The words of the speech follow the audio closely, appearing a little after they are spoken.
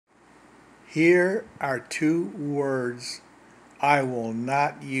Here are two words I will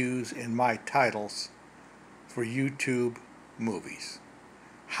not use in my titles for YouTube movies.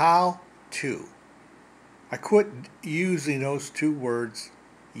 How to. I quit using those two words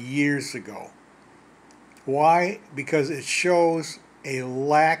years ago. Why? Because it shows a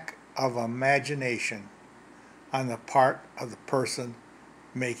lack of imagination on the part of the person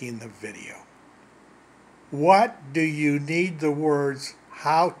making the video. What do you need the words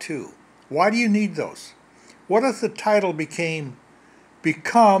how to? Why do you need those? What if the title become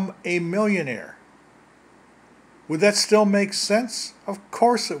a millionaire? Would that still make sense? Of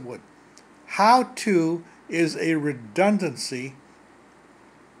course it would. How to is a redundancy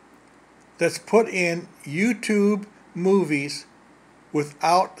that's put in YouTube movies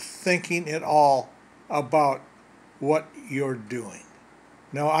without thinking at all about what you're doing.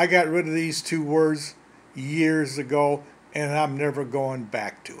 Now, I got rid of these two words years ago, and I'm never going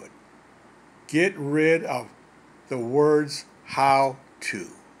back to it. Get rid of the words how to.